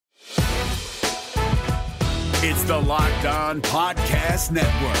It's the Locked On Podcast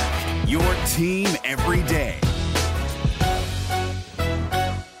Network, your team every day.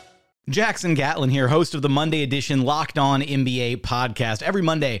 Jackson Gatlin here, host of the Monday edition Locked On NBA podcast. Every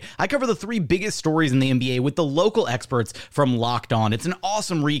Monday, I cover the three biggest stories in the NBA with the local experts from Locked On. It's an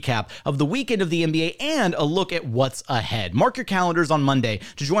awesome recap of the weekend of the NBA and a look at what's ahead. Mark your calendars on Monday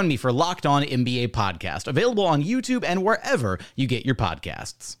to join me for Locked On NBA podcast, available on YouTube and wherever you get your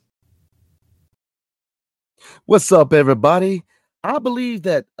podcasts. What's up, everybody? I believe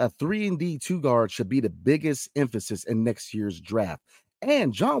that a 3-and-D 2 guard should be the biggest emphasis in next year's draft.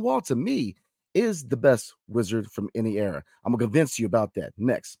 And John Wall, to me, is the best Wizard from any era. I'm going to convince you about that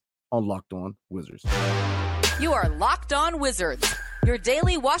next on Locked On Wizards. You are Locked On Wizards, your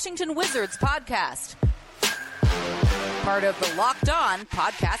daily Washington Wizards podcast. Part of the Locked On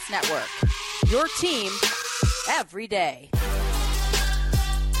Podcast Network, your team every day.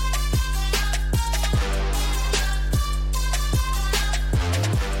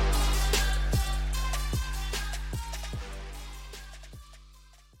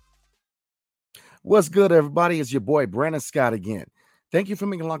 What's good, everybody? It's your boy, Brandon Scott again. Thank you for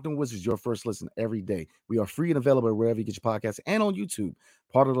making Locked On Wizards your first listen every day. We are free and available wherever you get your podcasts and on YouTube.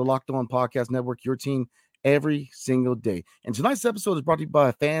 Part of the Locked On Podcast Network, your team every single day. And tonight's episode is brought to you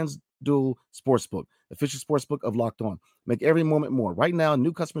by FanDuel Sportsbook, official sportsbook of Locked On. Make every moment more. Right now,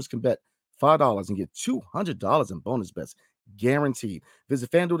 new customers can bet $5 and get $200 in bonus bets, guaranteed. Visit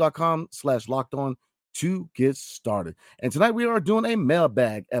FanDuel.com/LockedOn to get started. And tonight we are doing a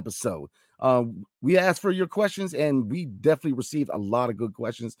mailbag episode. We asked for your questions, and we definitely received a lot of good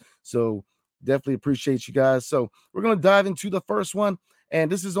questions. So definitely appreciate you guys. So we're going to dive into the first one,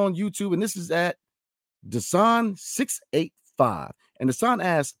 and this is on YouTube, and this is at Desan685. And Desan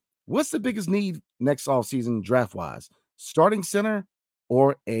asked, what's the biggest need next offseason draft-wise? Starting center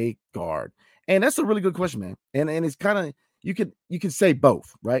or a guard? And that's a really good question, man. And it's kind of, you can say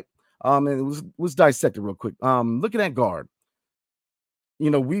both, right? And let's dissect it real quick. Looking at guard,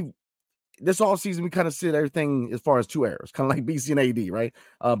 this offseason, we kind of said everything as far as two eras, kind of like BC and AD, right?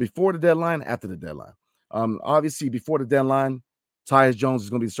 Before the deadline, after the deadline. Obviously, before the deadline, Tyus Jones is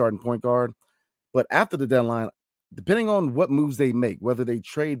going to be the starting point guard. But after the deadline, depending on what moves they make, whether they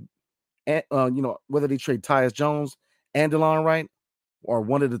trade, Tyus Jones and DeLon Wright, or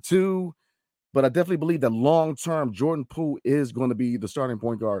one of the two. But I definitely believe that long-term, Jordan Poole is going to be the starting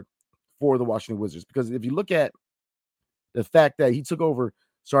point guard for the Washington Wizards. Because if you look at the fact that he took over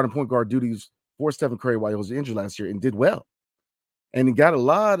starting point guard duties for Stephen Curry while he was injured last year and did well. And he got a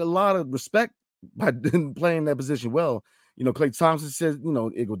lot of respect by playing that position well. Klay Thompson said,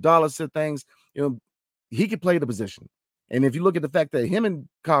 Iguodala said things, he could play the position. And if you look at the fact that him and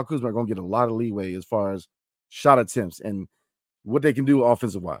Kyle Kuzma are going to get a lot of leeway as far as shot attempts and what they can do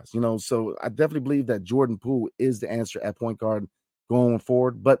offensive wise, so I definitely believe that Jordan Poole is the answer at point guard going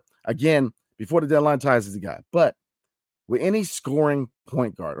forward. But again, before the deadline, Tyus is the guy. But with any scoring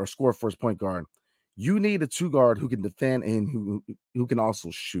point guard or score first point guard, you need a two guard who can defend and who can also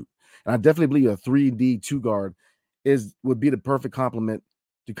shoot. And I definitely believe a 3-D 2 guard would be the perfect complement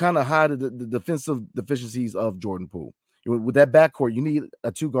to kind of hide the defensive deficiencies of Jordan Poole. With that backcourt, you need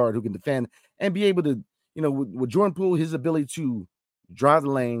a 2 guard who can defend and be able to, with Jordan Poole, his ability to drive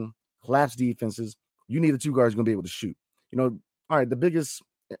the lane, collapse defenses, you need a 2 guard who's going to be able to shoot. All right, the biggest.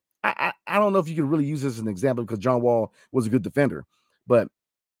 I don't know if you can really use this as an example because John Wall was a good defender. But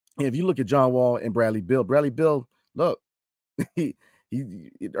if you look at John Wall and Bradley Beal, look, he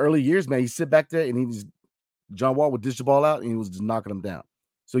early years, man, he sit back there and John Wall would dish the ball out and he was just knocking them down.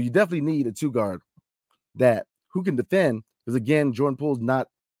 So you definitely need a 2 guard who can defend, because again, Jordan Poole's not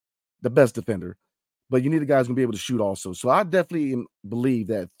the best defender, but you need a guy who's going to be able to shoot also. So I definitely believe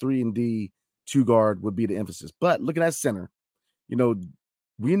that 3-and-D 2 guard would be the emphasis. But looking at center,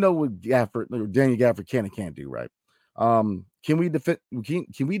 we know what Daniel Gafford can and can't do, right? Can we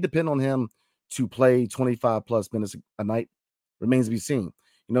depend on him to play 25 plus minutes a night? Remains to be seen.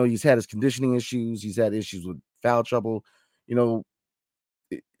 He's had his conditioning issues. He's had issues with foul trouble.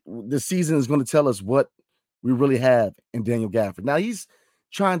 This season is going to tell us what we really have in Daniel Gafford. Now he's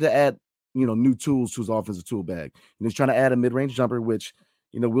trying to add, new tools to his offensive tool bag. And he's trying to add a mid-range jumper, which,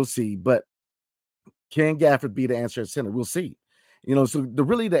 we'll see. But can Gafford be the answer at center? We'll see. So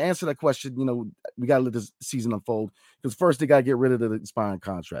the answer to that question, we got to let this season unfold, because first they got to get rid of the expiring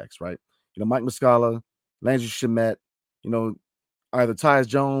contracts, right? Mike Muscala, Landry Shamet, either Tyus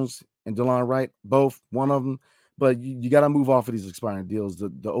Jones and DeLon Wright, both, one of them. But you got to move off of these expiring deals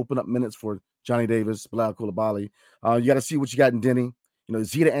to open up minutes for Johnny Davis, Bilal Coulibaly. You got to see what you got in Denny.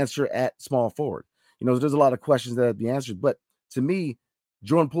 Is he the answer at small forward? There's a lot of questions that have to be answered. But to me,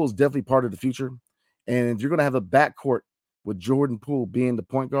 Jordan Poole is definitely part of the future. And if you're going to have a backcourt with Jordan Poole being the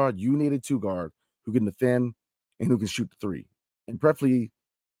point guard, you need a 2-guard who can defend and who can shoot the 3. And preferably,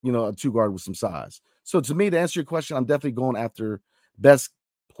 a 2-guard with some size. So to me, to answer your question, I'm definitely going after best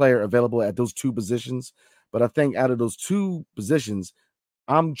player available at those 2 positions. But I think out of those 2 positions,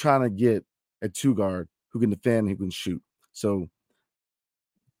 I'm trying to get a 2-guard who can defend, who can shoot. So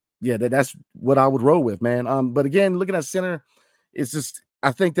yeah, that's what I would roll with, man. But again, looking at center, it's just,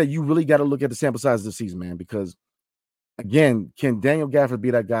 I think that you really got to look at the sample size of the season, man, because again, can Daniel Gafford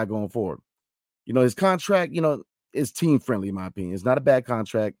be that guy going forward? His contract, is team friendly, in my opinion. It's not a bad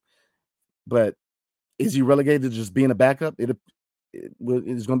contract, but is he relegated to just being a backup? It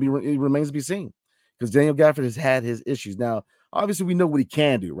remains to be seen, because Daniel Gafford has had his issues. Now, obviously, we know what he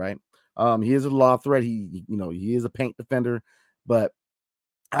can do, right? He is a lob threat. He is a paint defender, but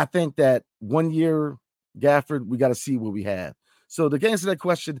I think that 1 year Gafford, we got to see what we have. So to answer that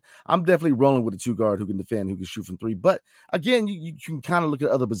question, I'm definitely rolling with a 2-guard who can defend, who can shoot from 3. But again, you can kind of look at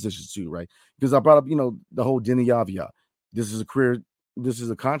other positions too, right? Because I brought up, the whole Denny Avia. This is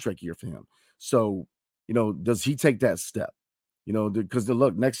a contract year for him. So, does he take that step? Because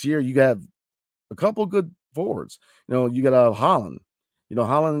look, next year you have a couple good forwards. You got Holland.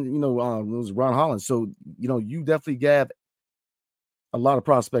 Holland, it was Ron Holland. So, you definitely have a lot of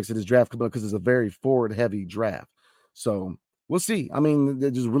prospects in this draft because it's a very forward-heavy draft. So we'll see. I mean,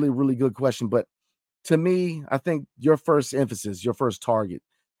 they're just really, really good question. But to me, I think your first emphasis, your first target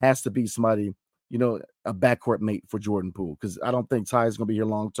has to be somebody, a backcourt mate for Jordan Poole, because I don't think Ty is going to be here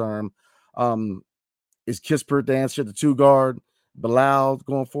long term. Is Kispert the answer, the 2-guard? Bilal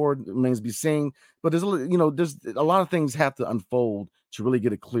going forward remains to be seen. But there's a lot of things have to unfold to really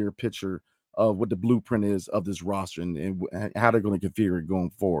get a clear picture of what the blueprint is of this roster and how they're going to configure it going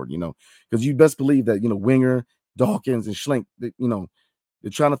forward, because you best believe that, Winger, Dawkins, and Schlink,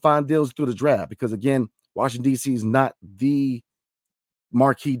 they're trying to find deals through the draft, because again, Washington, D.C. is not the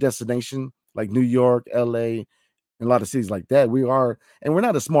marquee destination like New York, LA, and a lot of cities like that. We're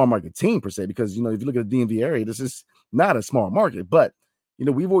not a small market team per se, because, if you look at the DMV area, this is not a small market, but,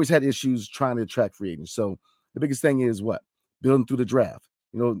 we've always had issues trying to attract free agents. So the biggest thing is what? Building through the draft.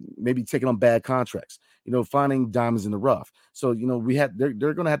 Maybe taking on bad contracts, finding diamonds in the rough. So, they're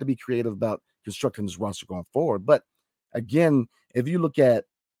going to have to be creative about constructing this roster going forward. But again, if you look at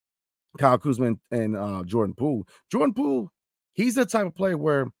Kyle Kuzma and Jordan Poole, he's the type of player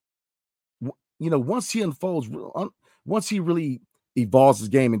where, once he unfolds, once he really evolves his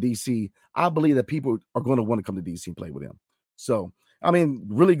game in DC, I believe that people are going to want to come to DC and play with him. So, I mean,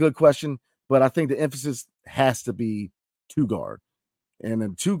 really good question, but I think the emphasis has to be 2-guard. And a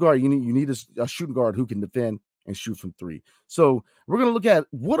 2-guard, you need a shooting guard who can defend and shoot from 3. So we're gonna look at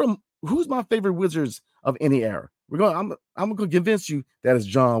who's my favorite Wizards of any era. I'm gonna convince you that it's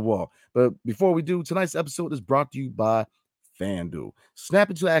John Wall. But before we do, tonight's episode is brought to you by FanDuel. Snap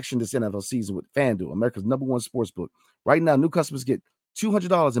into action this NFL season with FanDuel, America's #1 sportsbook. Right now, new customers get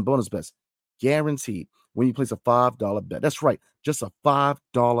 $200 in bonus bets guaranteed when you place a $5 bet. That's right, just a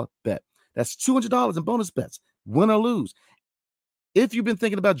 $5 bet. That's $200 in bonus bets, win or lose. If you've been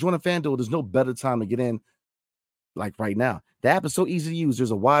thinking about joining FanDuel, there's no better time to get in like right now. The app is so easy to use.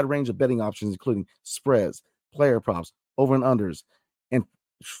 There's a wide range of betting options, including spreads, player props, over and unders, and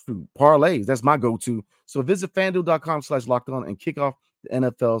parlays. That's my go-to. So visit FanDuel.com/lockedon and kick off the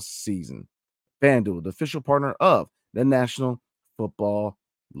NFL season. FanDuel, the official partner of the National Football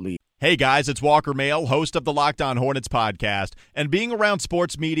League. Hey guys, it's Walker Mail, host of the Locked On Hornets podcast, and being around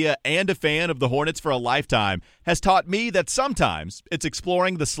sports media and a fan of the Hornets for a lifetime has taught me that sometimes it's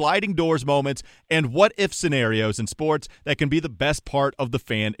exploring the sliding doors moments and what-if scenarios in sports that can be the best part of the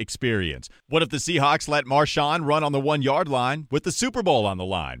fan experience. What if the Seahawks let Marshawn run on the 1-yard line with the Super Bowl on the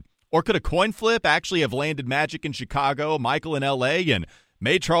line? Or could a coin flip actually have landed Magic in Chicago, Michael in L.A., and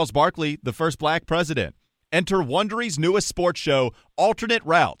made Charles Barkley the first black president? Enter Wondery's newest sports show, Alternate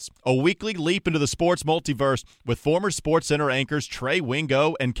Routes, a weekly leap into the sports multiverse with former SportsCenter anchors Trey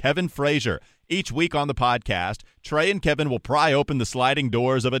Wingo and Kevin Frazier. Each week on the podcast, Trey and Kevin will pry open the sliding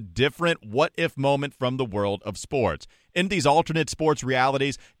doors of a different what-if moment from the world of sports. In these alternate sports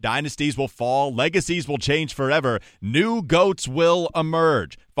realities, dynasties will fall, legacies will change forever, new GOATs will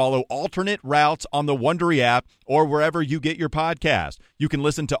emerge. Follow Alternate Routes on the Wondery app or wherever you get your podcast. You can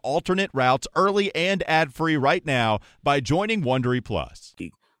listen to Alternate Routes early and ad-free right now by joining Wondery Plus.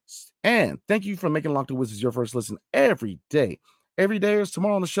 And thank you for making Locked On Wizards your first listen every day. Every day is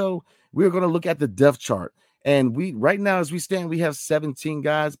tomorrow on the show. We're going to look at the depth chart. And right now, as we stand, we have 17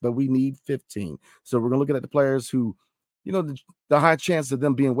 guys, but we need 15. So we're going to look at the players who, the high chance of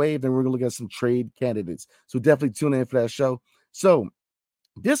them being waived, and we're going to look at some trade candidates. So definitely tune in for that show. So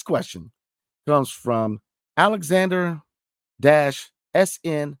this question comes from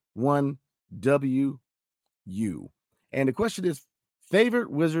Alexander-SN1WU. And the question is,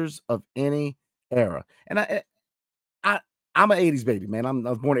 favorite Wizards of any era? And I'm an 80s baby, man. I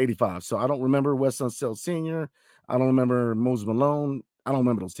was born in 85, so I don't remember Wes Unseld Sr. I don't remember Moses Malone. I don't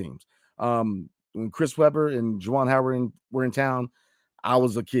remember those teams. When Chris Webber and Juwan Howard were in town, I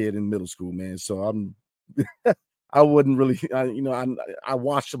was a kid in middle school, man. So I wouldn't really, I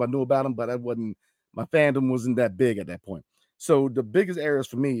watched them, I knew about them, but my fandom wasn't that big at that point. So the biggest eras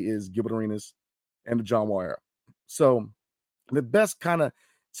for me is Gilbert Arenas and the John Wall era. So the best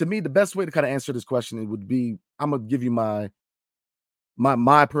way to kind of answer this question, it would be, I'm going to give you my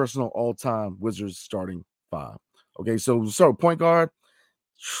personal all-time Wizards starting five. Okay, so point guard,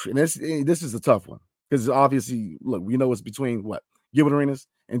 and this is a tough one because obviously, look, we know it's between Gilbert Arenas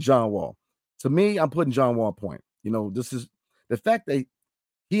and John Wall. To me, I'm putting John Wall point. This is the fact that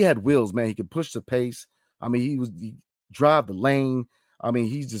he had wheels, man. He could push the pace. I mean, he drive the lane. I mean,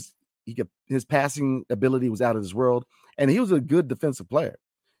 his passing ability was out of this world, and he was a good defensive player.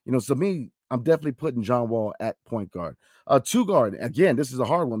 So me, I'm definitely putting John Wall at point guard. Two guard, again, this is a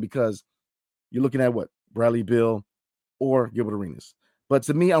hard one because you're looking at Bradley Beal or Gilbert Arenas. But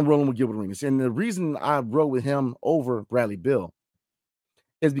to me, I'm rolling with Gilbert Arenas. And the reason I roll with him over Bradley Beal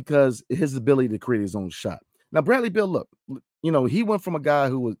is because his ability to create his own shot. Now, Bradley Beal, look, he went from a guy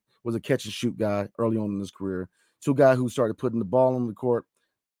who was a catch and shoot guy early on in his career to a guy who started putting the ball on the court,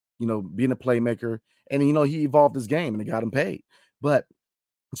 being a playmaker. And, he evolved his game and it got him paid. But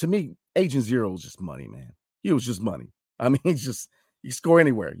to me, Agent Zero was just money, man. He was just money. I mean, he can score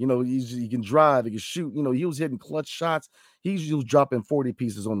anywhere. He can drive, he can shoot. He was hitting clutch shots. He was dropping 40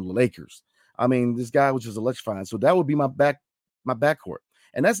 pieces on the Lakers. I mean, this guy was just electrifying. So that would be my backcourt.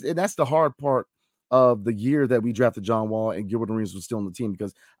 And that's the hard part of the year that we drafted John Wall and Gilbert Arenas was still on the team,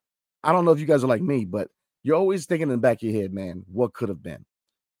 because I don't know if you guys are like me, but you're always thinking in the back of your head, man, what could have been?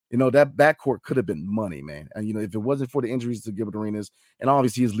 That backcourt could have been money, man. And, if it wasn't for the injuries to Gilbert Arenas and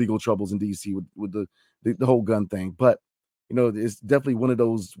obviously his legal troubles in D.C. with the whole gun thing. But, it's definitely one of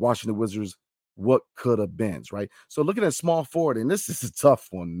those Washington Wizards, what could have been, right? So looking at small forward, and this is a tough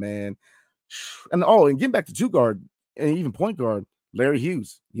one, man. And getting back to two guard and even point guard, Larry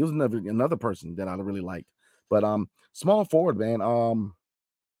Hughes. He was another person that I really liked. But small forward, man,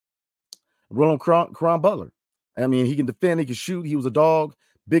 Roland Caron Butler. I mean, he can defend, he can shoot, he was a dog.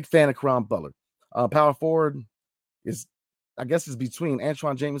 Big fan of Caron Butler. Power forward is between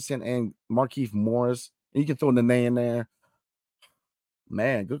Antoine Jameson and Markieff Morris. And you can throw Nene in there.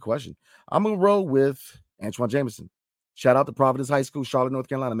 Man, good question. I'm going to roll with Antoine Jameson. Shout out to Providence High School, Charlotte, North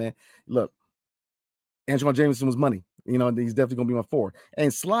Carolina, man. Look, Antoine Jameson was money. He's definitely going to be my four.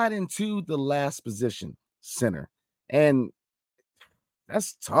 And slide into the last position, center. And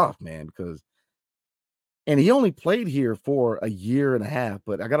that's tough, man, because he only played here for a year and a half,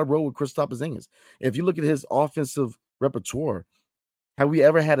 but I got to roll with Kristaps Porzingis. If you look at his offensive repertoire, have we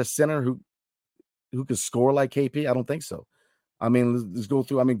ever had a center who could score like KP? I don't think so. I mean, let's go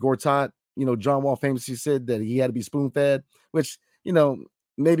through. I mean, Gortat, John Wall famously said that he had to be spoon-fed, which,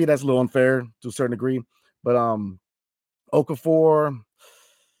 maybe that's a little unfair to a certain degree. But Okafor,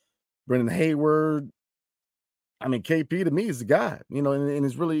 Brendan Hayward, I mean, KP to me is the guy, and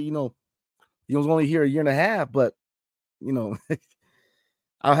it's really, he was only here a year and a half, but,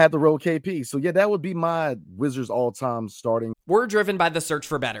 I'll have to roll KP. So, yeah, that would be my Wizards all-time starting. We're driven by the search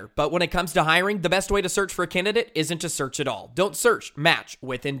for better, but when it comes to hiring, the best way to search for a candidate isn't to search at all. Don't search, match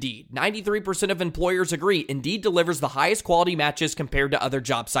with Indeed. 93% of employers agree Indeed delivers the highest quality matches compared to other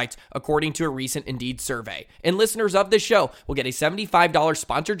job sites, according to a recent Indeed survey. And listeners of this show will get a $75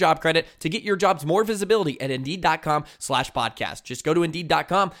 sponsored job credit to get your jobs more visibility at Indeed.com/podcast. Just go to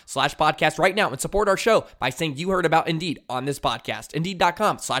Indeed.com/podcast right now and support our show by saying you heard about Indeed on this podcast.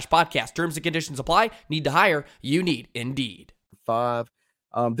 Indeed.com/podcast. Terms and conditions apply. Need to hire? You need Indeed. 5.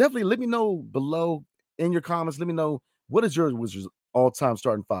 Definitely let me know below in your comments. Let me know, what is your Wizards all-time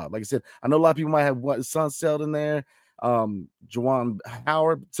starting 5? Like I said, I know a lot of people might have Unseld in there, Juwan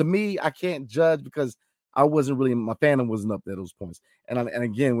Howard. To me, I can't judge because I wasn't really, my fandom wasn't up at those points. And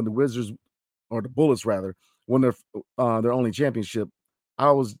again, when the Wizards, or the Bullets rather, won their only championship, I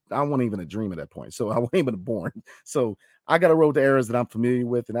wasn't even a dream at that point. So I wasn't even born. So I got to roll the eras that I'm familiar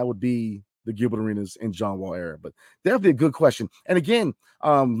with, and that would be the Gilbert Arenas and John Wall era. But definitely a good question. And again,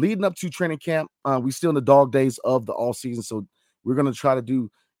 leading up to training camp, we still in the dog days of the all season. So we're going to try to do,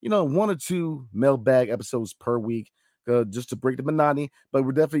 1 or 2 mailbag episodes per week, just to break the monotony. But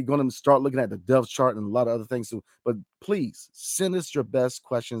we're definitely going to start looking at the depth chart and a lot of other things. So, but please send us your best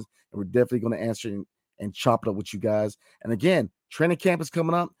questions, and we're definitely going to answer and chop it up with you guys. And again, training camp is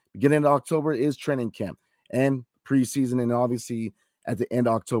coming up. beginning of October is training camp and preseason, and obviously at the end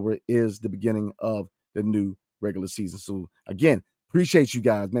of October is the beginning of the new regular season. So again, appreciate you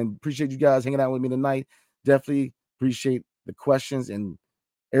guys, man. Appreciate you guys hanging out with me tonight. Definitely appreciate the questions and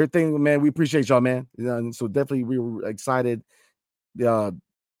everything, man. We appreciate y'all, man. And so definitely we were excited for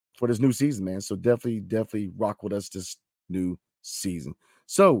this new season, man. So definitely rock with us this new season.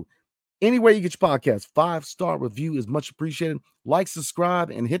 So anywhere you get your podcast, 5-star review is much appreciated. Like,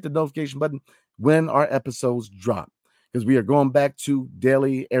 subscribe, and hit the notification button when our episodes drop, because we are going back to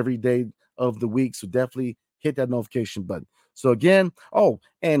daily every day of the week. So definitely hit that notification button. So again,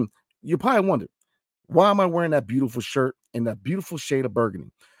 and you probably wonder, why am I wearing that beautiful shirt in that beautiful shade of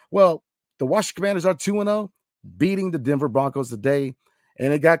burgundy? Well, the Washington Commanders are 2-0, beating the Denver Broncos today,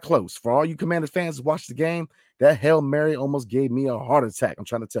 and it got close. For all you Commanders fans who watched the game, that Hail Mary almost gave me a heart attack. I'm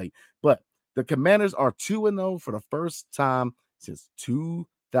trying to tell you. But the Commanders are 2-0 for the first time since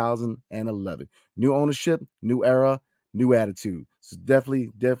 2011. New ownership, new era, new attitude. So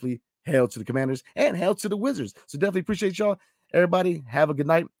definitely hail to the Commanders and hail to the Wizards. So definitely appreciate y'all. Everybody have a good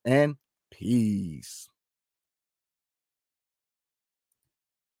night and peace.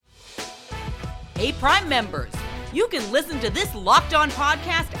 Hey, Prime members, you can listen to this Locked On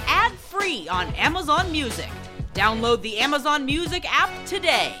podcast ad-free on Amazon Music. Download the Amazon Music app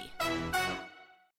today.